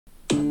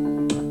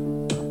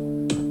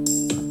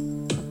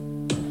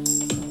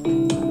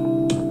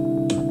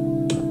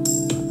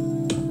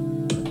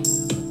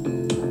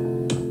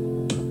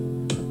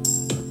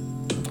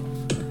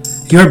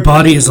Your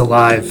body is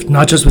alive,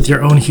 not just with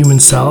your own human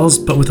cells,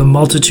 but with a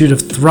multitude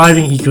of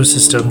thriving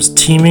ecosystems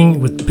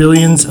teeming with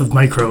billions of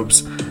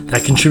microbes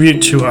that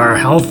contribute to our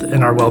health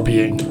and our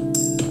well-being.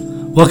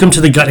 Welcome to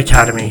the Gut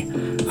Academy.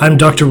 I'm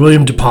Dr.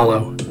 William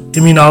DePaolo,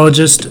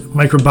 immunologist,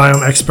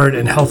 microbiome expert,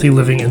 and healthy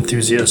living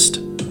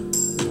enthusiast.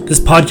 This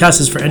podcast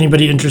is for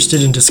anybody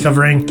interested in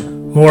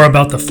discovering more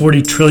about the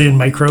 40 trillion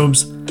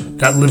microbes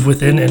that live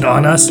within and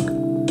on us,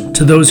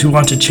 to those who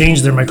want to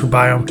change their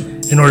microbiome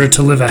in order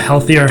to live a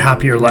healthier,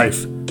 happier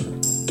life.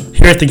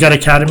 Here at the Gut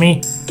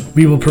Academy,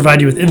 we will provide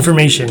you with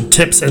information,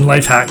 tips, and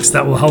life hacks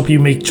that will help you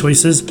make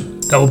choices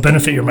that will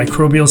benefit your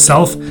microbial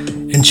self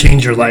and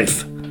change your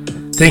life.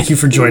 Thank you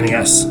for joining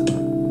us.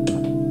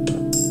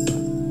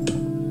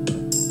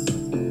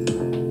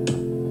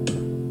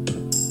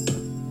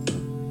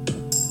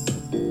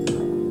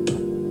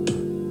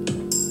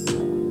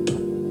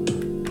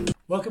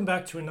 Welcome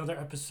back to another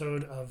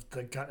episode of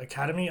the Gut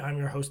Academy. I'm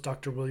your host,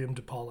 Dr. William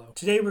DePaolo.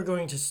 Today we're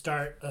going to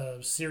start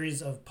a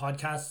series of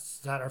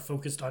podcasts that are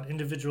focused on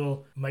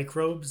individual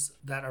microbes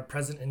that are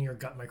present in your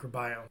gut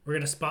microbiome. We're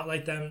going to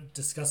spotlight them,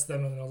 discuss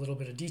them in a little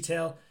bit of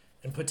detail,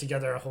 and put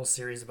together a whole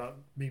series about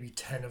maybe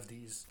 10 of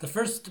these. The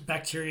first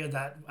bacteria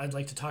that I'd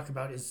like to talk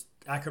about is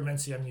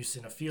Akkermansia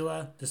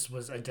mucinophila. This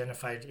was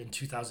identified in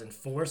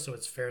 2004, so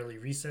it's fairly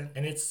recent.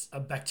 And it's a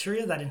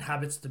bacteria that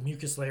inhabits the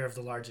mucus layer of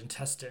the large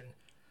intestine.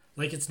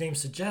 Like its name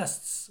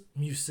suggests,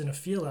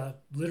 mucinophila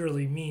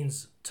literally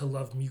means to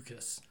love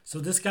mucus. So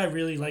this guy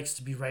really likes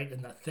to be right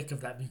in the thick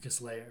of that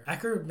mucus layer.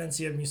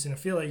 Akkermansia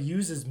mucinophila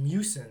uses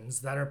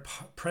mucins that are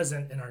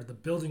present and are the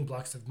building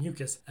blocks of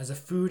mucus as a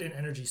food and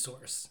energy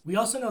source. We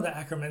also know that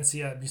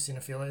Akkermansia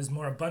mucinophila is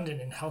more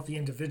abundant in healthy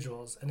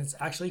individuals, and it's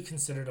actually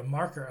considered a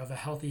marker of a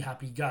healthy,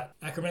 happy gut.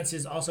 Akkermansia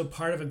is also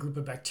part of a group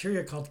of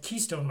bacteria called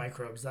keystone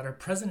microbes that are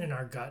present in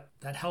our gut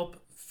that help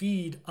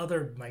feed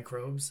other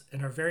microbes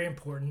and are very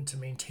important to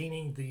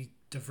maintaining the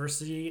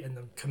diversity and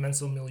the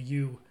commensal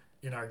milieu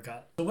in our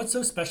gut. So what's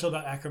so special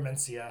about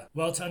Akkermansia?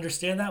 Well, to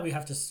understand that, we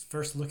have to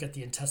first look at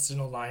the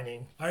intestinal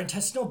lining. Our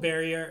intestinal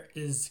barrier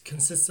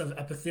consists of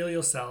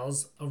epithelial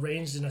cells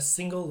arranged in a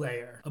single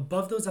layer.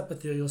 Above those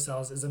epithelial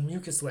cells is a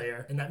mucus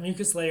layer, and that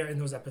mucus layer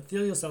and those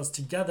epithelial cells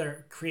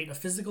together create a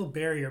physical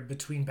barrier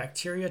between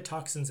bacteria,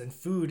 toxins, and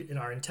food in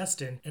our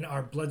intestine and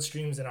our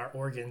bloodstreams and our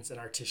organs and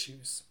our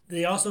tissues.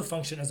 They also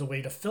function as a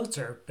way to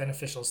filter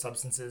beneficial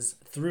substances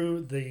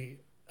through the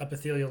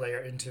epithelial layer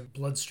into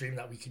bloodstream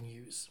that we can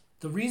use.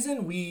 The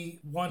reason we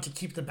want to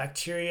keep the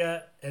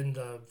bacteria and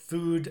the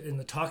food and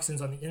the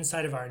toxins on the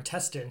inside of our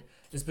intestine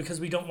is because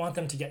we don't want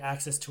them to get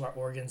access to our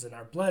organs and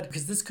our blood,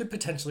 because this could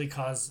potentially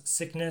cause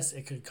sickness,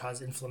 it could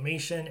cause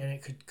inflammation, and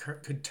it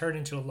could turn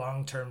into a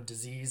long-term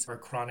disease or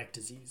chronic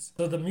disease.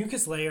 So the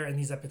mucus layer and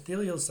these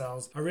epithelial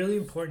cells are really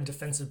important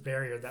defensive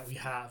barrier that we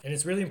have, and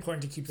it's really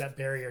important to keep that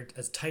barrier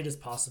as tight as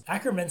possible.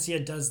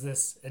 Akkermansia does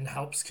this and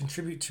helps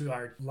contribute to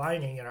our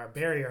lining and our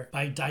barrier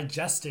by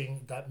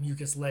digesting that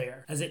mucus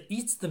layer. As it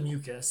eats the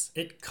mucus,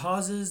 it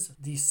causes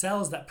the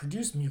cells that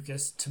produce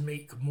mucus to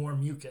make more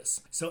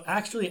mucus. So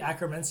actually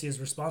Akkermansia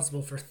is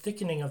responsible for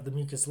thickening of the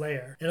mucus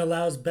layer and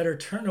allows better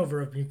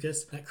turnover of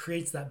mucus that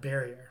creates that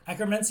barrier.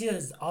 Akkermansia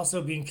is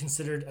also being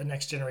considered a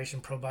next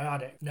generation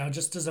probiotic. Now,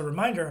 just as a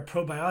reminder, a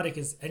probiotic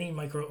is any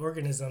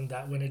microorganism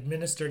that when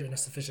administered in a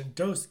sufficient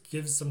dose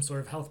gives some sort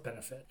of health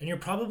benefit. And you're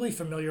probably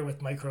familiar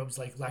with microbes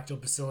like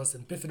lactobacillus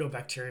and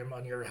bifidobacterium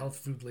on your health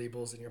food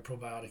labels and your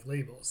probiotic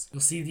labels.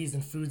 You'll see these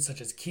in foods such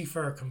as kefir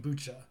or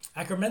kombucha.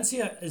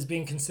 Akkermansia is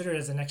being considered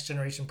as a next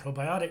generation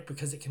probiotic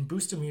because it can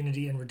boost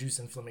immunity and reduce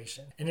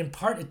inflammation. And in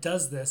part, it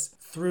does this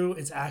through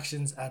its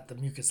actions at the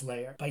mucus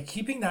layer. By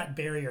keeping that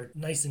barrier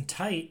nice and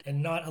tight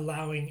and not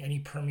allowing any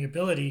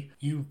permeability,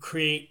 you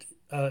create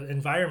an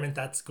environment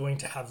that's going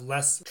to have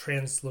less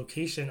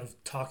translocation of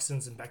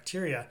toxins and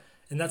bacteria.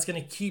 And that's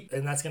going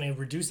to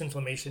reduce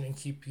inflammation and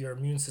keep your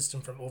immune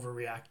system from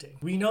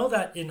overreacting. We know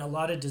that in a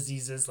lot of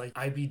diseases like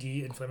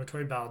IBD,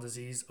 inflammatory bowel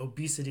disease,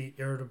 obesity,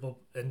 irritable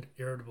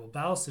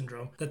bowel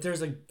syndrome, that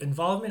there's an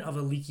involvement of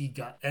a leaky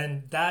gut.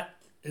 And that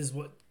is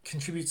what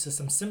contributes to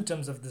some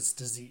symptoms of this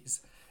disease.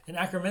 And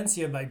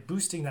Akkermansia, by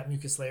boosting that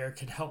mucus layer,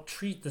 can help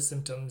treat the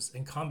symptoms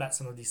and combat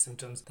some of these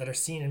symptoms that are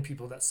seen in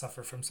people that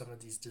suffer from some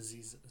of these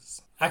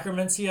diseases.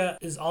 Akkermansia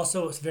is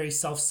also very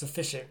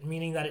self-sufficient,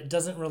 meaning that it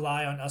doesn't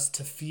rely on us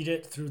to feed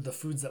it through the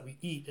foods that we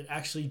eat. It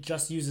actually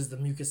just uses the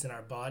mucus in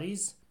our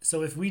bodies.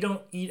 So if we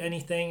don't eat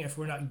anything, if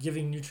we're not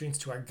giving nutrients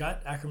to our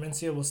gut,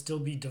 Akkermansia will still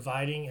be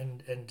dividing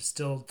and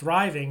still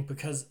thriving,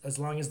 because as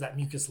long as that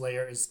mucus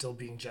layer is still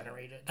being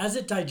generated. As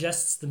it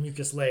digests the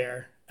mucus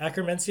layer,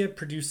 Akkermansia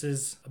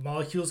produces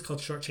molecules called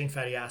short-chain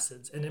fatty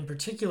acids, and in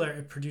particular,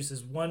 it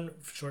produces one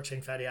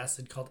short-chain fatty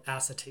acid called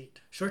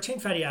acetate. Short-chain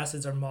fatty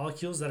acids are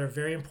molecules that are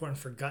very important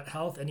for gut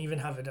health and even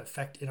have an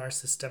effect in our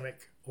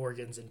systemic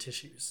organs and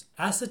tissues.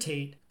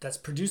 Acetate that's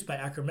produced by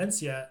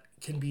Akkermansia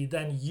can be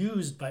then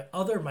used by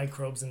other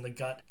microbes in the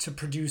gut to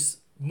produce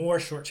more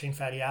short-chain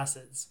fatty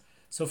acids.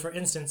 So for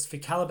instance,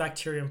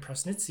 Faecalibacterium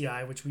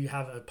prausnitzii, which we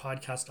have a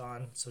podcast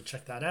on, so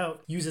check that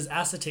out, uses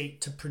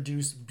acetate to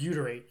produce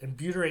butyrate. And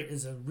butyrate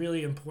is a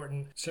really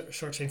important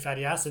short-chain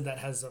fatty acid that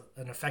has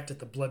an effect at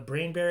the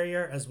blood-brain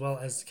barrier, as well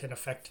as can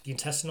affect the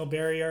intestinal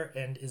barrier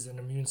and is an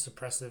immune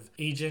suppressive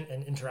agent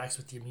and interacts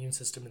with the immune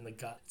system in the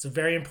gut. It's a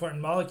very important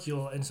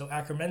molecule, and so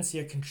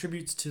Akkermansia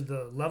contributes to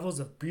the levels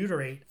of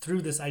butyrate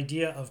through this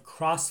idea of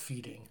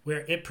cross-feeding,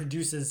 where it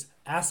produces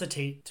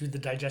acetate through the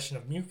digestion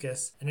of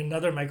mucus, and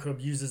another microbe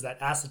uses that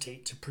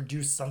acetate to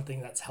produce something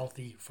that's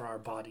healthy for our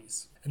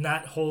bodies. And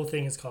that whole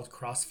thing is called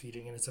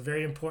cross-feeding, and it's a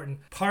very important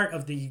part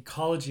of the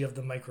ecology of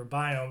the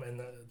microbiome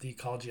and the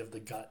ecology of the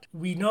gut.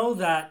 We know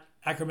that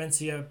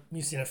Akkermansia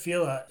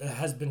mucinophila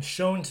has been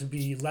shown to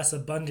be less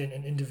abundant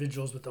in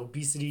individuals with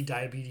obesity,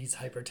 diabetes,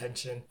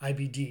 hypertension,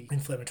 IBD,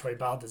 inflammatory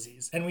bowel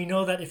disease. And we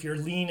know that if you're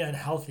lean and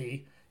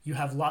healthy, you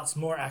have lots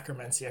more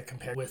Akkermansia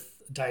compared with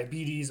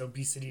diabetes,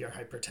 obesity, or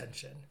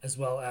hypertension, as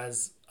well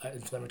as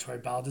inflammatory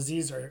bowel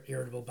disease or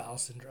irritable bowel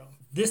syndrome.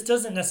 This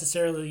doesn't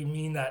necessarily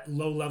mean that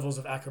low levels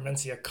of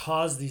Akkermansia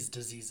cause these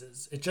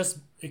diseases.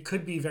 It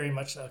could be very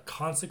much a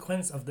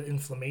consequence of the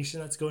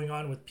inflammation that's going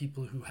on with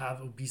people who have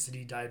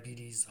obesity,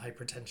 diabetes,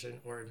 hypertension,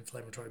 or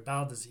inflammatory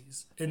bowel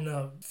disease. In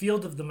the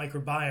field of the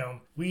microbiome,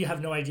 we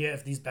have no idea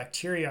if these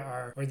bacteria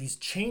or these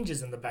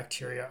changes in the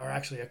bacteria are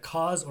actually a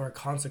cause or a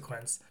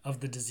consequence of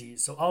the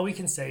disease. So all we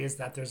can say is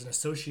that there's an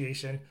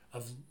association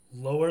of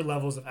lower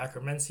levels of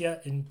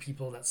Akkermansia in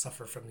people that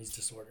suffer from these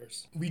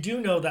disorders. We do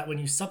know that when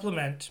you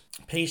supplement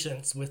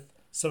patients with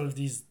some of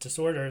these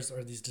disorders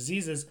or these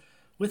diseases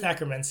with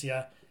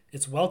Akkermansia,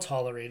 it's well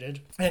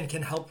tolerated and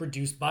can help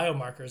reduce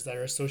biomarkers that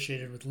are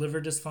associated with liver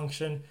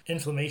dysfunction,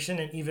 inflammation,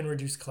 and even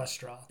reduce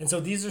cholesterol. And so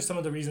these are some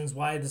of the reasons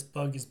why this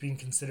bug is being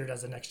considered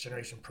as a next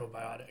generation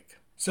probiotic.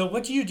 So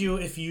what do you do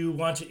if you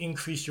want to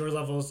increase your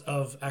levels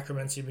of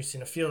Akkermansia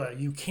mucinophila?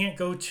 You can't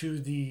go to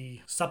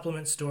the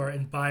supplement store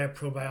and buy a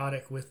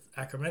probiotic with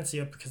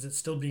Akkermansia because it's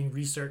still being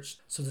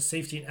researched. So the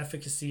safety and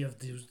efficacy of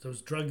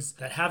those drugs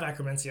that have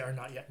Akkermansia are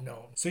not yet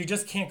known. So you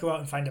just can't go out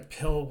and find a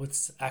pill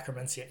with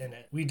Akkermansia in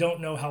it. We don't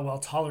know how well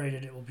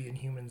tolerated it will be in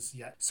humans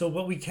yet. So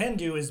what we can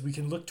do is we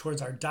can look towards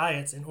our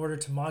diets in order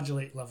to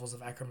modulate levels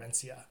of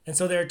Akkermansia. And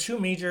so there are two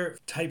major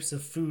types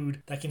of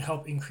food that can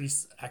help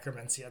increase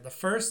Akkermansia. The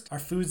first are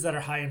foods that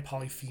are high in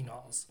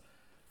polyphenols.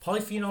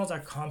 Polyphenols are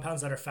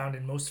compounds that are found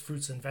in most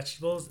fruits and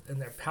vegetables, and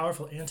they're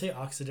powerful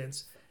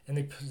antioxidants, and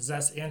they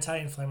possess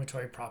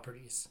anti-inflammatory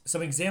properties.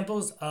 Some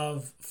examples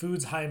of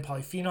foods high in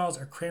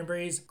polyphenols are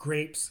cranberries,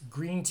 grapes,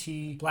 green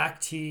tea,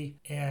 black tea,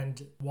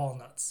 and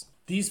walnuts.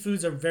 These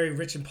foods are very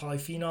rich in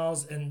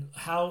polyphenols, and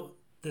how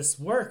this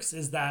works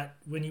is that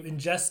when you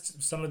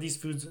ingest some of these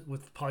foods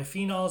with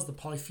polyphenols, the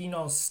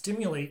polyphenols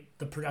stimulate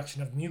the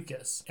production of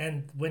mucus.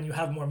 And when you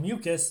have more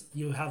mucus,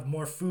 you have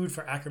more food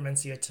for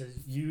Akkermansia to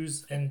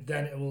use, and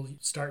then it will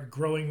start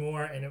growing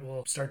more and it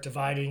will start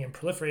dividing and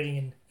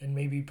proliferating and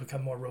maybe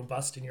become more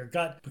robust in your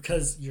gut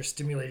because you're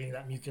stimulating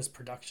that mucus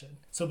production.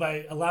 So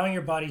by allowing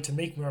your body to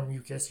make more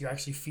mucus, you're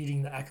actually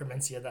feeding the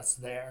Akkermansia that's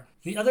there.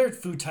 The other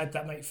food type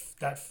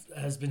that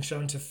has been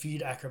shown to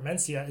feed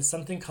Akkermansia is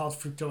something called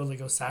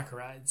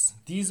fructooligosaccharides.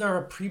 These are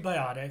a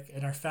prebiotic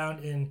and are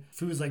found in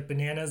foods like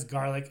bananas,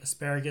 garlic,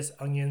 asparagus,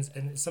 onions,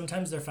 and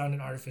sometimes they're found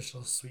in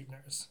artificial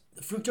sweeteners.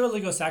 The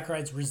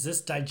fructooligosaccharides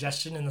resist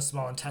digestion in the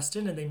small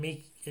intestine, and they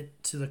make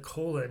it to the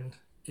colon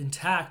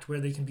intact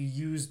where they can be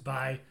used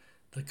by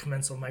the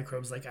commensal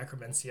microbes like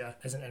Akkermansia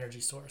as an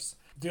energy source.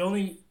 The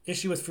only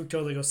issue with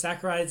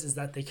fructooligosaccharides is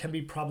that they can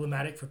be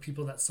problematic for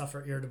people that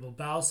suffer irritable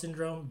bowel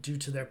syndrome due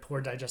to their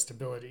poor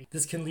digestibility.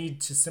 This can lead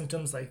to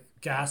symptoms like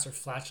gas or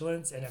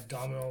flatulence and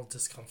abdominal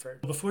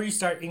discomfort. Before you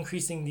start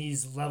increasing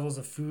these levels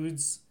of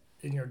foods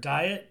in your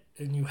diet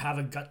and you have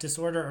a gut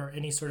disorder or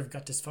any sort of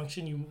gut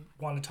dysfunction, you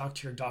want to talk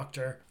to your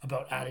doctor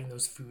about adding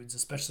those foods,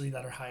 especially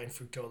that are high in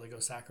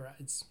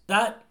fructooligosaccharides.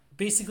 That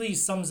basically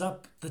sums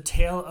up the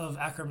tale of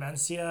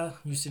Akkermansia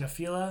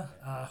mucinophila.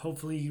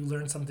 Hopefully you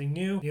learned something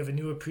new. You have a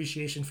new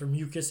appreciation for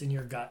mucus in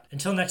your gut.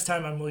 Until next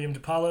time, I'm William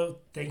DePaolo.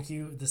 Thank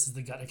you. This is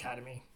the Gut Academy.